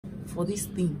for this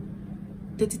thing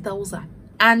 30,000,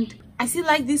 and I still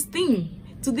like this thing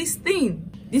to this thing.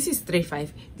 This is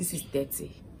 35, this is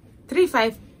 30,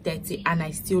 35, 30, and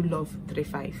I still love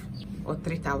 35 or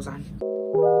 3,000.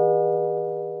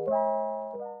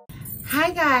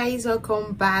 Hi guys,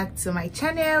 welcome back to my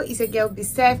channel. It's your girl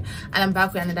Bsteph, and I'm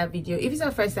back with another video. If it's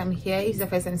your first time here, if it's the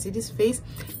first time you see this face,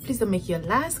 please don't make your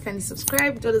last. Kindly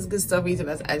subscribe, do all this good stuff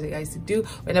as you guys to do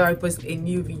whenever I post a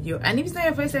new video. And if it's not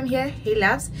your first time here, hey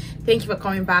loves, thank you for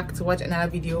coming back to watch another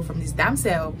video from this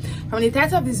damsel. From the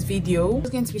title of this video, I'm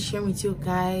going to be sharing with you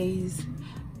guys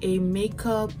a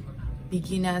makeup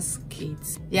beginners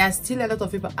kit. There are still a lot of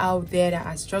people out there that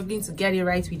are struggling to get it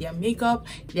right with their makeup.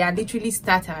 They are literally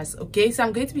starters. Okay, so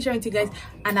I'm going to be sharing with you guys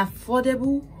an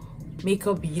affordable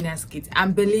makeup beginners kit,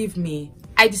 and believe me,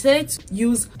 I decided to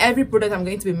use every product I'm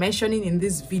going to be mentioning in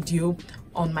this video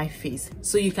on my face,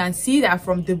 so you can see that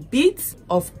from the bits,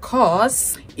 of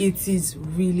course, it is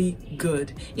really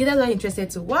good. If that's what you're interested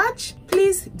to watch,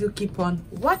 please do keep on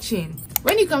watching.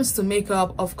 When it comes to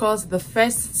makeup, of course, the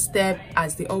first step,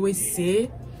 as they always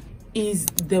say, is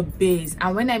the base.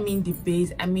 And when I mean the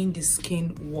base, I mean the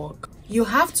skin work. You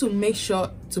have to make sure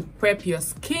to prep your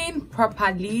skin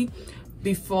properly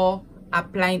before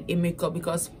applying a makeup,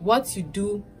 because what you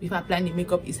do before applying the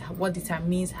makeup is what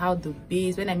determines how the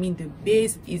base, when I mean the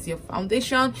base, is your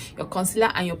foundation, your concealer,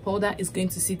 and your powder is going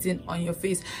to sit in on your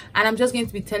face. And I'm just going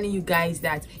to be telling you guys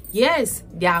that yes,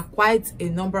 there are quite a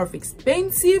number of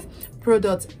expensive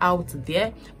products out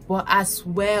there, but as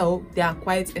well there are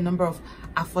quite a number of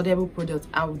affordable products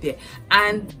out there.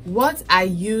 And what I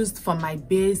used for my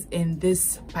base in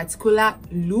this particular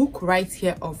look right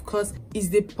here, of course, is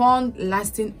the Pond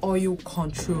Lasting Oil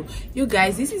Control. You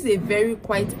guys, this is a very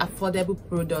quite affordable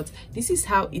product. This is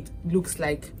how it looks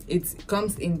like. It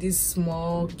comes in this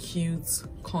small cute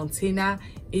container.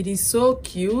 It is so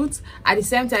cute. At the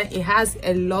same time, it has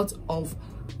a lot of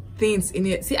things in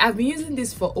it. See, I've been using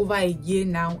this for over a year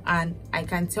now, and I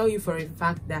can tell you for a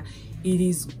fact that it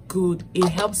is good. It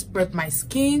helps prep my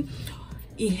skin.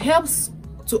 It helps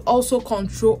to also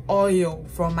control oil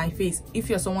from my face. If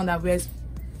you're someone that wears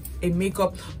a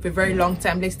makeup for a very long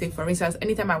time, let's take for instance,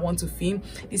 anytime I want to film,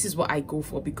 this is what I go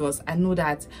for, because I know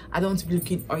that I don't want to be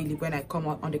looking oily when I come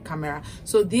out on the camera.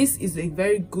 So this is a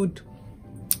very good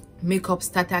makeup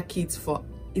starter kit. For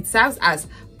it serves as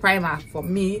primer for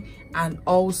me and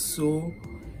also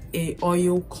a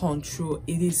oil control.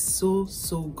 It is so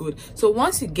good. So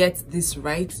once you get this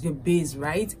right, the base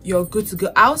right, you're good to go.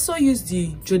 I also use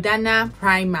the Jordana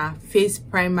primer, face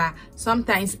primer.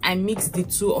 Sometimes I mix the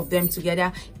two of them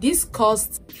together. This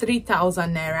costs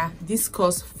 3,000 naira, this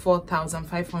costs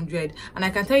 4,500, and I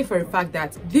can tell you for a fact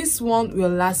that this one will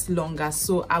last longer.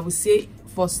 So I would say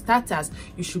for starters,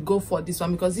 you should go for this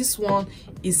one, because this one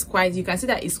is quite, you can see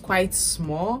that it's quite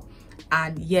small,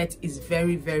 and yet is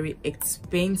very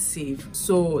expensive.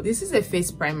 So this is a face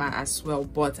primer as well,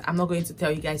 but I'm not going to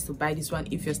tell you guys to buy this one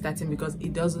if you're starting, because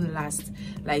it doesn't last.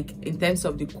 Like, in terms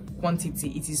of the quantity,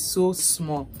 it is so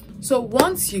small. So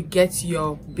once you get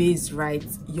your base right,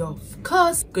 you're of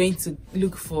course going to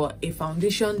look for a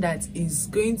foundation that is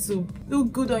going to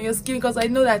look good on your skin, because I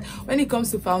know that when it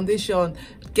comes to foundation,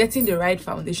 getting the right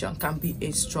foundation can be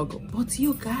a struggle. But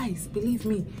you guys, believe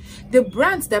me, the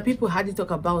brands that people hardly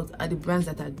talk about are the brands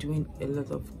that are doing a lot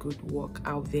of good work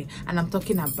out there. And I'm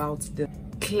talking about the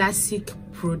Classic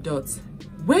products.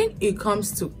 When it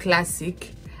comes to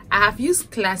Classic, I have used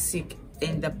Classic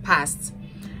in the past,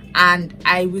 and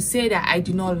I will say that I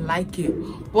do not like it,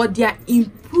 but their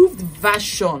improved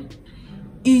version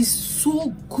is so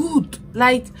good.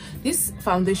 Like, this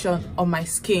foundation on my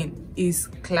skin is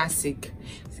Classic.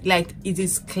 Like, it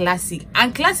is Classic,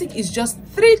 and Classic is just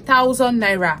 3,000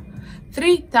 naira.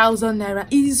 3,000 naira.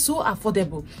 It is so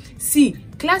affordable. See,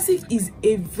 Classic is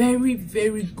a very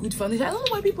good foundation. I don't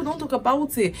know why people don't talk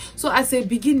about it. So as a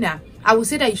beginner, I would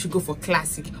say that you should go for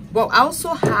Classic. But I also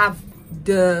have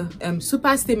the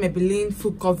Superstay Maybelline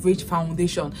Full Coverage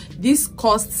Foundation. This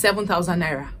costs 7,000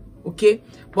 naira. Okay,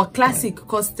 but Classic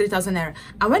costs 3,000 naira.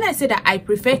 And when I say that I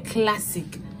prefer Classic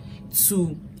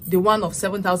to the one of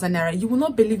 7,000 naira, you will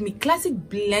not believe me. Classic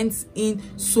blends in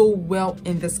so well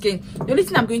in the skin. The only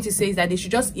thing I'm going to say is that they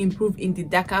should just improve in the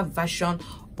darker version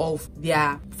of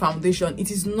their foundation. It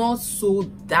is not so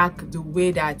dark the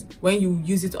way that when you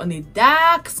use it on a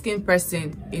dark skin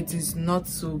person, it is not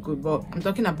so good. But I'm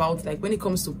talking about, like, when it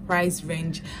comes to price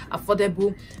range,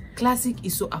 affordable, Classic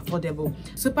is so affordable.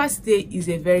 Superstay is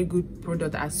a very good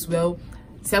product as well.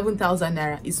 7,000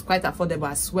 naira is quite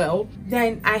affordable as well.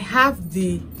 Then I have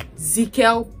the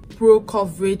Zekel Pro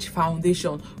Coverage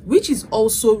Foundation, which is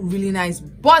also really nice,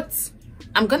 but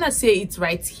I'm gonna say it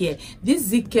right here. This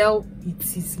Zekel,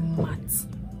 it is matte.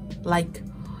 Like,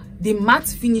 the matte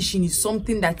finishing is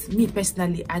something that me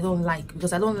personally I don't like,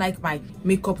 because I don't like my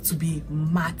makeup to be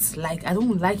matte. Like, I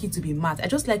don't like it to be matte. I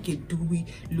just like a dewy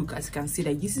look. As you can see,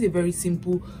 that this is a very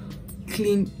simple,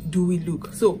 clean, dewy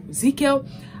look. So Zekel,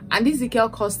 and this Zekel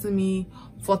cost me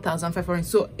 4,500.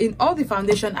 So in all the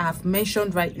foundation I have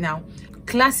mentioned right now,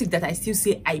 classic that I still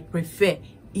say I prefer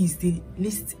is the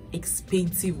least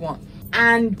expensive one.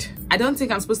 And I don't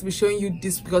think I'm supposed to be showing you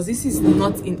this, because this is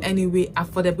not in any way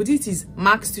affordable. This is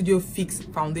MAC Studio Fix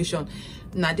foundation.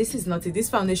 Now this is not it. This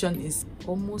foundation is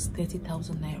almost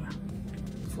 30,000 naira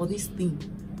for this thing.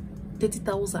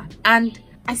 30,000. And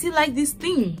I still like this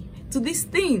thing. To this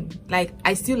thing, like,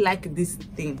 I still like this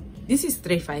thing. This is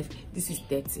 3.5, this is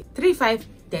 30. 3.5,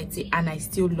 30, and I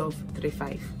still love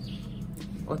 3.5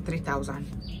 or 3,000.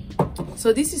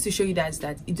 So this is to show you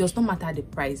that it does not matter the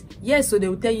price. Yes, so they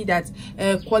will tell you that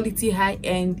quality high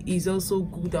end is also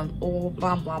good and all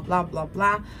blah blah blah blah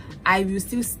blah. I will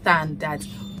still stand that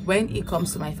when it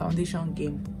comes to my foundation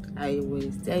game, I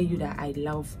will tell you that I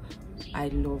love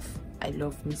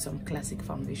me some classic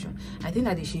foundation. I think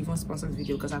that they should even sponsor this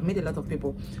video, because I've made a lot of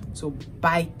people to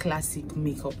buy classic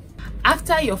makeup.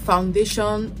 After your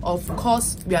foundation, of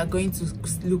course, we are going to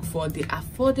look for the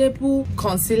affordable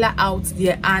concealer out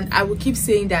there. And I will keep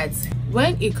saying that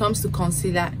when it comes to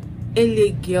concealer,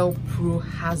 LA Girl Pro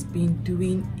has been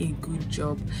doing a good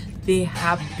job. They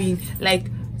have been,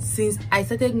 like, since I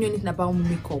started knowing anything about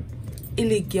makeup,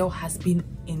 LA Girl has been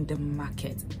in the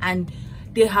market, and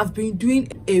they have been doing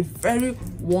a very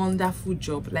wonderful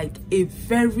job, like a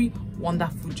very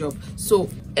wonderful job. So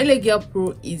LA Girl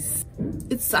Pro it's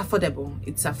affordable.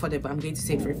 It's affordable. I'm going to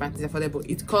say for a fact it's affordable.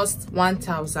 It costs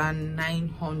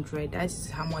 1,900. That's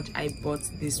how much I bought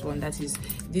this one. That is,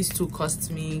 these two cost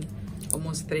me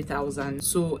almost 3,000.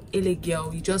 So LA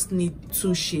Girl, you just need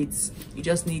two shades. You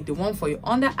just need the one for your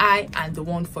under eye and the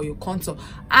one for your contour.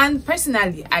 And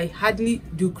personally, I hardly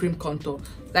do cream contour.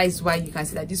 That is why you can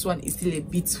see that this one is still a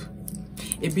bit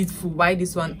full. Why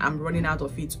this one, I'm running out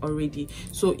of it already.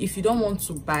 So if you don't want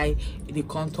to buy the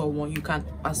contour one, you can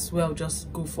as well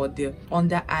just go for the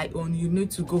under eye only. You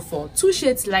need to go for 2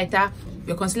 shades lighter.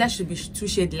 Your concealer should be 2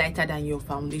 shades lighter than your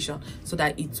foundation, so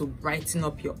that it will brighten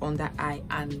up your under eye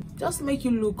and just make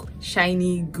you look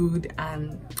shiny, good,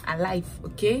 and alive.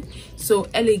 Okay, so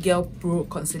LA Girl Pro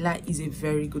concealer is a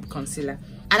very good concealer.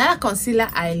 Another concealer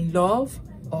I love,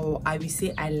 or I will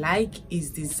say I like,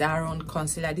 is the Zaron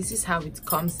concealer. This is how it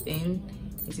comes in.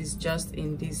 It is just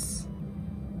in this,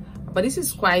 but this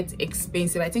is quite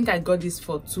expensive. I think I got this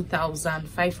for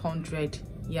 2,500.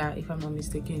 Yeah, if I'm not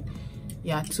mistaken.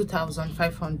 Yeah,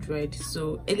 2,500.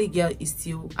 So LA Girl is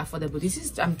still affordable. This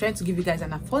is, I'm trying to give you guys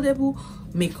an affordable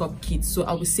makeup kit. So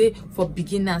I would say for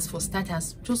beginners, for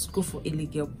starters, just go for LA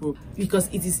Girl Pro, because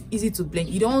it is easy to blend.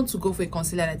 You don't want to go for a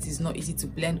concealer that is not easy to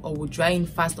blend or will dry in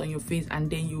fast on your face and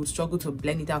then you will struggle to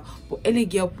blend it out. But LA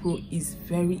Girl Pro is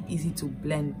very easy to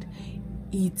blend.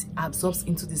 It absorbs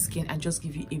into the skin and just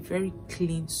give you a very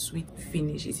clean, sweet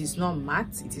finish. It is not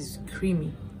matte, it is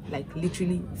creamy, like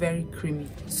literally very creamy.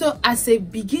 So as a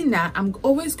beginner, I'm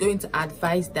always going to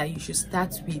advise that you should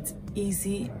start with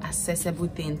easy, accessible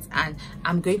things. And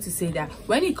I'm going to say that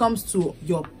when it comes to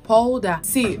your powder,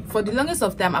 see, for the longest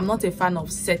of time, I'm not a fan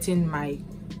of setting my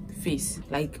face,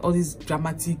 like all this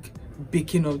dramatic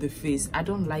baking of the face. I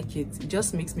don't like it. It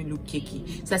just makes me look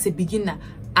cakey. So as a beginner,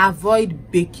 avoid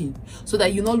baking, so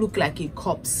that you don't look like a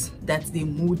corpse that they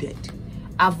molded.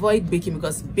 Avoid baking,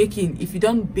 because baking, if you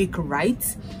don't bake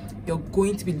right, you're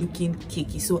going to be looking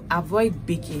cakey. So avoid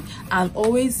baking, and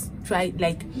always try,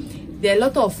 like, there are a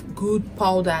lot of good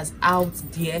powders out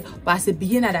there, but as a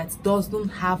beginner that doesn't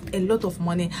have a lot of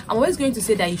money, I'm always going to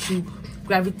say that you should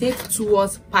gravitate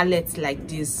towards palettes like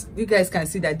this. You guys can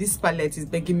see that this palette is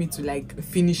begging me to like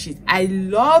finish it. I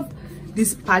love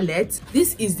this palette.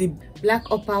 This is the Black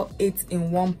Opal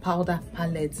 8-in-1 powder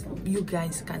palette. You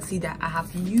guys can see that I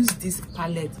have used this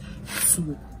palette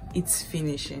to its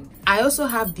finishing. I also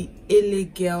have the LA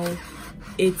Girl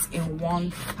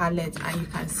 8-in-1 palette, and you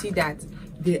can see that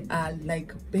they are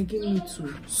like begging me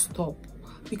to stop,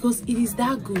 because it is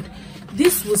that good.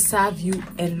 This will serve you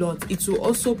a lot. It will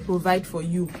also provide for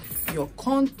you your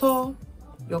contour.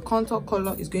 Your contour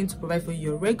color is going to provide for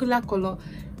you your regular color.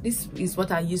 This is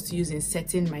what I used to use in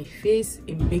setting my face,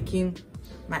 in baking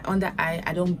my under eye.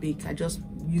 I don't bake, I just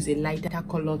use a lighter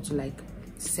color to like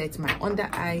set my under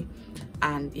eye,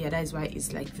 and yeah, that is why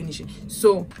it's like finishing.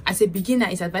 So as a beginner,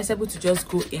 it's advisable to just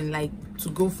go in, like,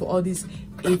 to go for all these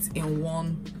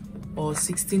 8-in-1 or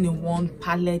 16-in-1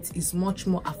 palette is much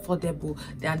more affordable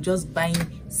than just buying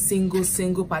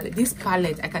single palette. This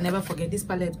palette, I can never forget, this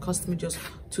palette cost me just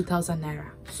 2,000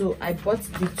 naira. So I bought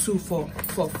the two for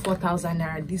 4,000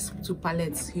 naira. These two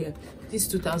palettes here, this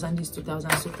 2,000, this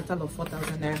 2,000, so total of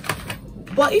 4,000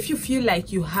 naira. But if you feel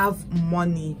like you have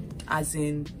money, as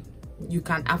in you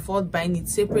can afford buying it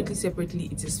separately,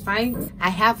 it is fine. I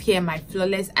have here my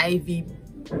Flawless Ivy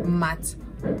matte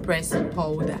press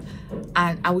powder,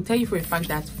 and I will tell you for a fact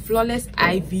that Flawless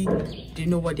Ivy, they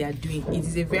know what they are doing. It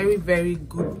is a very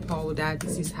good powder.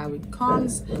 This is how it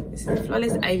comes. This is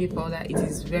Flawless Ivy powder. It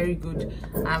is very good,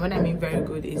 and when I mean very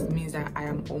good, it means that I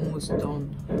am almost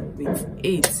done with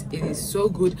it. It is so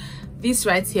good. This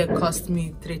right here cost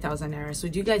me 3,000 naira. So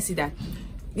do you guys see that?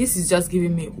 This is just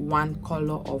giving me one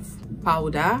color of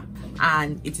powder,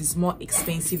 and it is more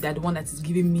expensive than the one that is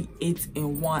giving me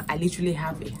 8-in-1. I literally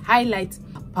have a highlight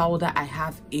powder, I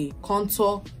have a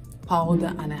contour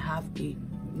powder, and I have a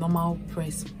normal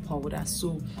press powder.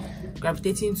 So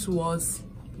gravitating towards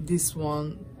this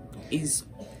one is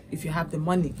if you have the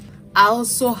money. I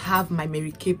also have my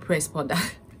Mary Kay press powder.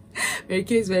 Mary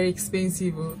Kay is very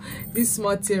expensive. This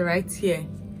small thing right here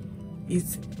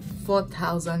is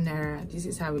 4,000 naira. This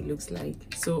is how it looks like.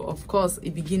 So of course, a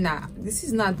beginner, this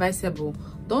is not advisable.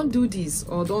 Don't do this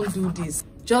or don't do this.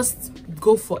 Just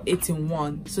go for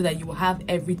 8-in-1 so that you will have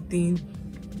everything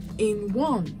in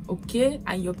one, okay?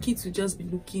 And your kids will just be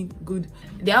looking good.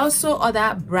 There are also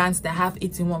other brands that have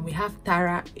 8-in-1. We have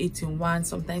Tara 8-in-1,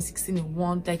 sometimes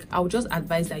 16-in-1. Like, I would just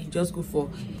advise that you just go for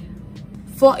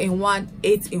 4-in-1,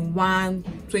 8-in-1,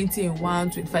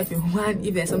 20-in-1, 25-in-1,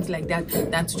 if there's something like that,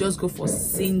 than to just go for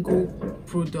single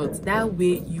products. That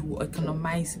way you will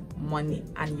economize money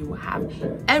and you will have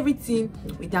everything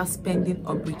without spending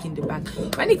or breaking the bank.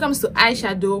 When it comes to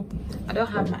eyeshadow, I don't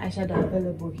have my eyeshadow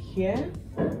available here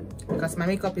because my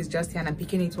makeup is just here and I'm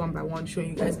picking it one by one, showing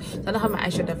you guys. So I don't have my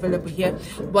eyeshadow available here,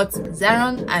 but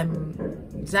Zaron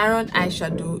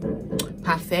eyeshadow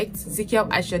perfect, Zekiel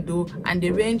eyeshadow, and they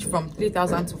range from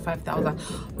 3,000 to 5,000.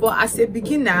 But as a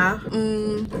beginner,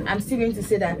 I'm still going to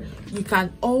say that you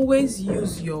can always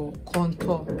use your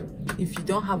contour if you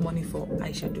don't have money for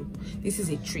eyeshadow. This is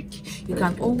a trick. You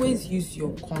can always use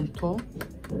your contour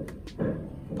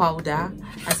powder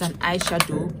as an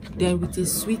eyeshadow, then with a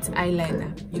sweet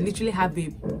eyeliner you literally have a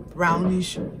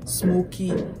brownish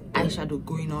smoky eyeshadow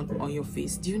going on your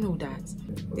face. Do you know that?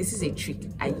 This is a trick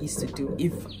I used to do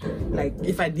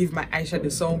if I leave my eyeshadow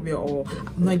somewhere or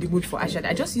I'm not in the mood for eyeshadow.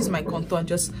 I just use my contour and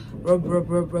just rub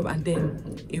and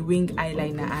then a wing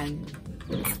eyeliner, and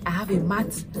I have a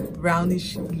matte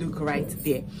brownish look right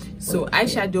there. So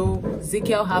eyeshadow,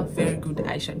 Zekiel have very good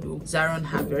eyeshadow, Zaron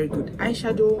have very good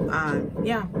eyeshadow, and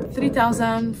yeah,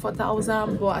 3,000,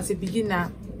 4,000. But as a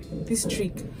beginner, this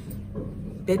trick,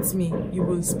 bet me, you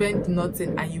will spend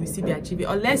nothing and you will still be achieving,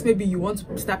 unless maybe you want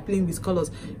to start playing with colors,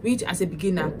 which as a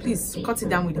beginner, please cut it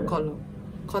down with the color.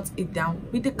 Cut it down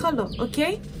with the color,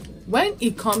 okay? When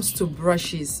it comes to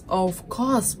brushes, of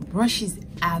course, brushes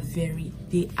are very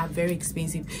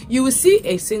expensive. You will see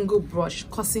a single brush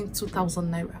costing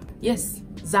 2,000 naira. Yes,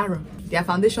 Zara, their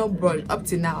foundation brush, up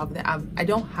to now I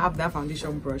don't have that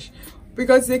foundation brush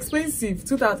because it's expensive.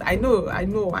 2,000. I know. I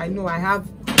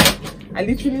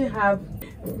literally have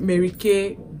Mary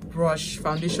Kay brush,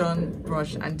 foundation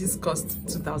brush, and this costs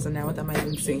 2,000 naira. What am I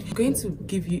even saying? I'm going to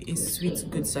give you a sweet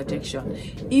good suggestion.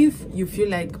 If you feel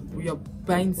like you're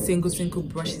buying single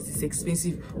brushes is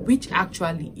expensive, which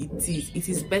actually it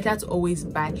is better to always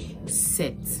buy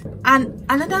sets. And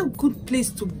another good place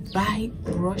to buy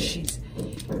brushes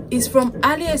is from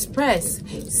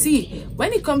AliExpress. See,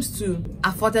 when it comes to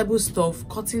affordable stuff,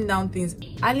 cutting down things,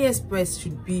 AliExpress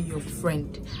should be your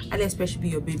friend. AliExpress should be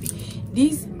your baby.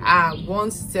 These are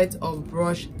one set of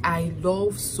brush I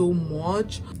love so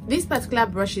much. These particular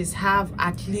brushes have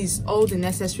at least all the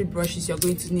necessary brushes you're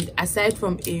going to need, aside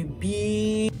from a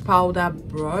big powder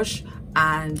brush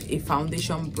and a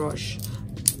foundation brush.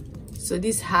 So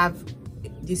this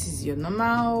is your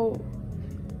normal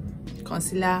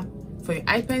concealer. For your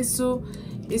eye pencil,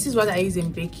 this is what I use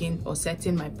in baking or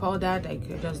setting my powder.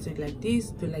 Like, I just do it like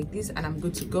this, and I'm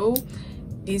good to go.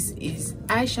 This is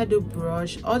eyeshadow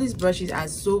brush. All these brushes are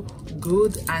so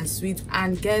good and sweet,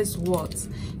 and guess what?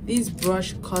 This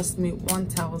brush cost me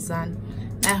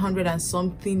 1,900 and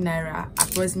something naira,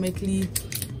 approximately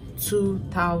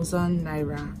 2,000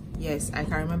 naira. Yes, I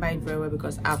can remember it very well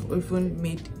because I've even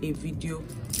made a video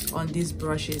on these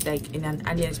brushes, like in an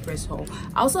AliExpress haul.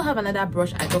 I also have another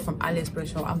brush I got from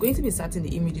AliExpress haul. I'm going to be starting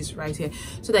the images right here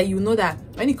so that you know that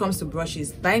when it comes to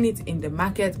brushes, buying it in the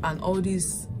market and all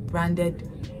these branded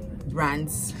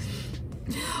brands,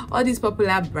 All these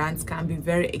popular brands can be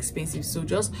very expensive, so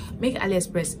just make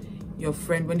AliExpress your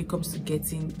friend when it comes to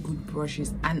getting good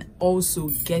brushes and also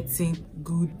getting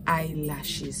good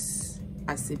eyelashes.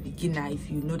 As a beginner, if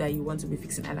you know that you want to be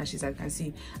fixing eyelashes, I can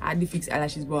see I hardly fix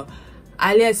eyelashes, but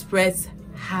AliExpress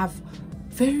have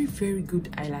very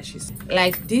good eyelashes.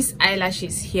 Like these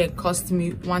eyelashes here cost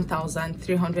me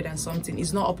 1,300 and something.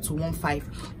 It's not up to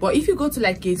 1,500, but if you go to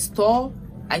like a store,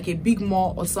 like a big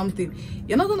mall or something,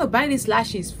 you're not gonna buy these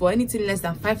lashes for anything less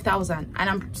than 5,000, and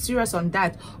I'm serious on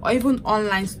that. Or even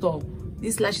online store,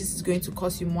 these lashes is going to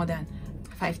cost you more than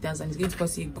 5,000. It's going to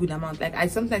cost you a good amount. Like I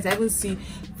even see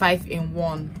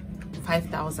 5-in-1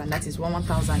 5,000. That is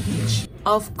 1,000 each.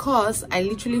 Of course, I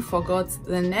literally forgot,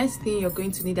 the next thing you're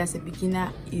going to need as a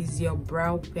beginner is your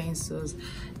brow pencils.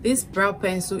 This brow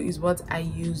pencil is what I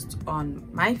used on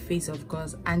my face, of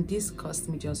course, and this cost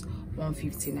me just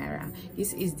 150 naira.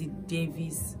 This is the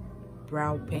Davis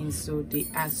brow pencil. They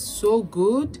are so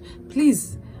good.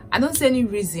 Please, I don't see any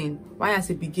reason why as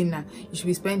a beginner you should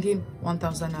be spending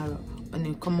 1,000 naira on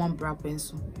a common brow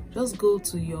pencil. Just go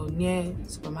to your near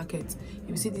supermarket,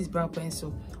 you will see this brow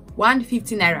pencil,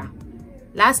 150 naira.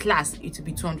 Last it will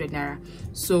be 200 naira.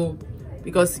 So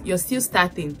because you're still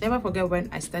starting, never forget when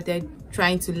I started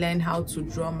trying to learn how to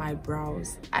draw my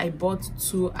brows, I bought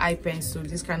 2 eye pencils,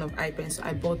 this kind of eye pencil.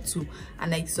 I bought 2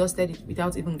 and I exhausted it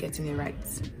without even getting it right.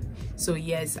 So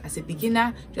yes, as a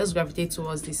beginner, just gravitate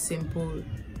towards this simple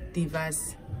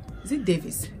Davis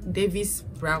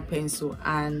brow pencil,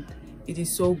 and it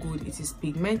is so good. It is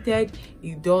pigmented,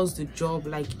 it does the job.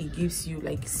 Like it gives you,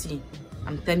 like, see,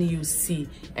 I'm telling you, see,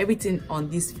 everything on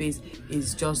this face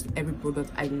is just every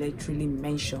product I literally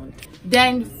mentioned.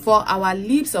 Then for our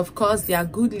lips, of course, there are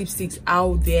good lipsticks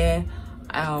out there.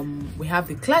 We have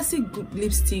the classic good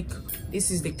lipstick.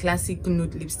 This is the classic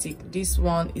nude lipstick. This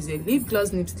one is a lip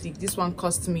gloss lipstick. This one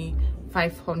cost me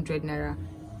 500 naira,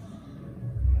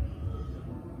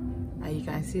 and you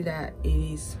can see that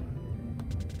it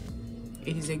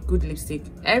is a good lipstick.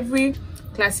 Every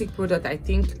classic product, I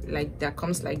think, like that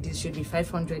comes like this should be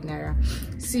 500 naira.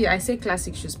 See, I say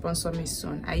Classic should sponsor me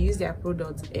soon. I use their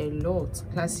product a lot.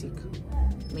 Classic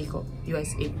Makeup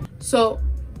USA. So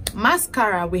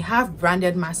mascara, we have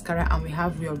branded mascara and we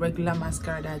have your regular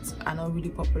mascara that are not really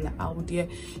popular out there.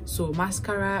 So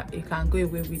mascara, you can go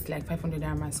away with like 500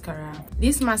 naira mascara.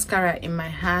 This mascara in my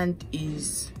hand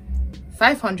is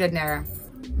 500 naira.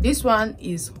 This one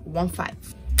is 1,500.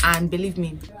 And believe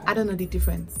me, I don't know the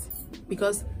difference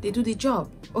because they do the job.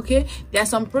 Okay, there are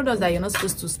some products that you're not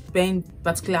supposed to spend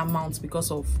particular amounts because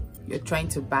of you're trying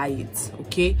to buy it.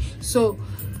 Okay, so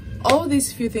all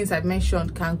these few things I've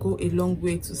mentioned can go a long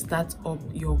way to start up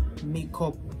your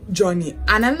makeup journey.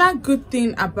 And another good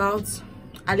thing about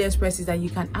AliExpress is that you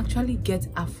can actually get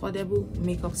affordable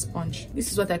makeup sponge.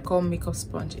 This is what I call makeup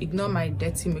sponge. Ignore my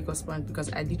dirty makeup sponge because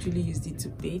I literally used it to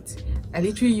bathe. I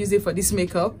literally use it for this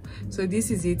makeup. So this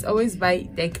is it. Always buy,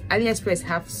 like, AliExpress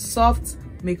have soft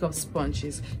makeup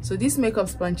sponges. So these makeup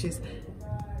sponges,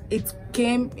 it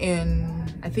came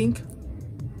in, I think,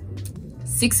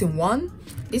 6-in-1.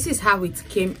 This is how it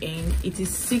came in. It is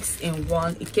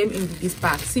 6-in-1. It came in this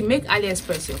pack. See, make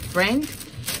AliExpress your friend.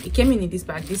 It came in this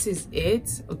bag. This is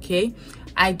it. Okay,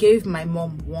 I gave my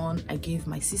mom one, I gave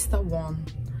my sister one,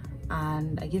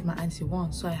 and I gave my auntie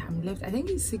one. So I am left, I think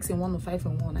it's 6-in-1 or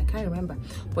 5-in-1, I can't remember,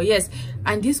 but yes.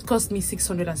 And this cost me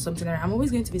 600 and something. I'm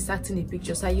always going to be starting a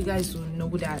picture so you guys will know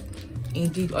that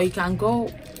indeed. Or you can go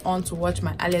on to watch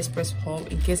my AliExpress haul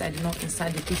in case I did not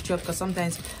insert the picture, because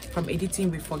sometimes from editing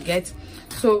we forget.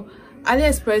 So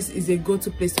AliExpress is a go-to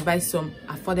place to buy some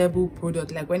affordable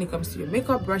product. Like when it comes to your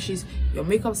makeup brushes, your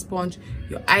makeup sponge,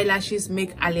 your eyelashes,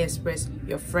 make AliExpress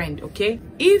your friend. Okay,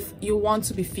 if you want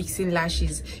to be fixing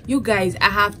lashes, you guys,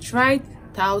 I have tried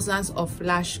thousands of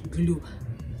lash glue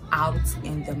out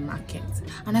in the market,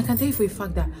 and I can tell you for a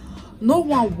fact that no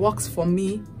one works for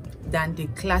me than the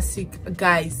Classic.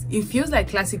 Guys, it feels like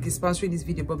Classic is sponsoring this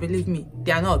video, but believe me,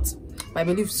 they are not. But I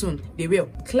believe soon they will.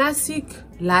 Classic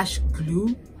lash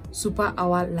glue, Super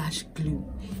Hour lash glue,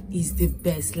 is the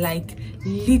best. Like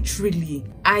literally,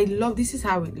 I love this. Is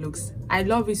how it looks. I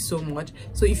love it so much.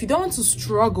 So if you don't want to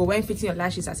struggle when fitting your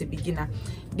lashes as a beginner,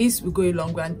 this will go a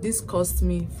long way. And this cost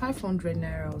me 500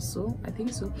 naira or so, I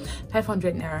think so,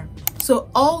 500 naira. So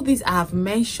all these I have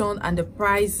mentioned and the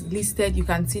price listed, you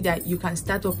can see that you can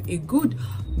start off a good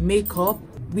makeup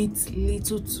with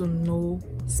little to no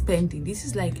spending. This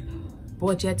is like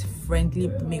budget friendly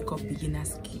makeup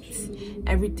beginners kit.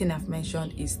 Everything I've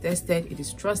mentioned is tested, it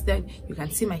is trusted. You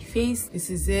can see my face. This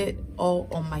is it all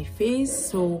on my face.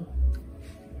 So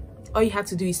all you have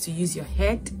to do is to use your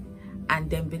head and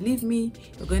then believe me,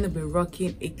 you're going to be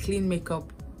rocking a clean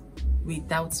makeup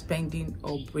without spending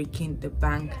or breaking the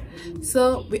bank.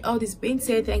 So with all this being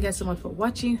said, thank you guys so much for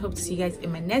watching. Hope to see you guys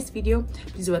in my next video.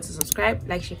 Please do to subscribe,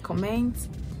 like, share, comment.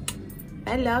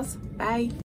 Bye loves, bye.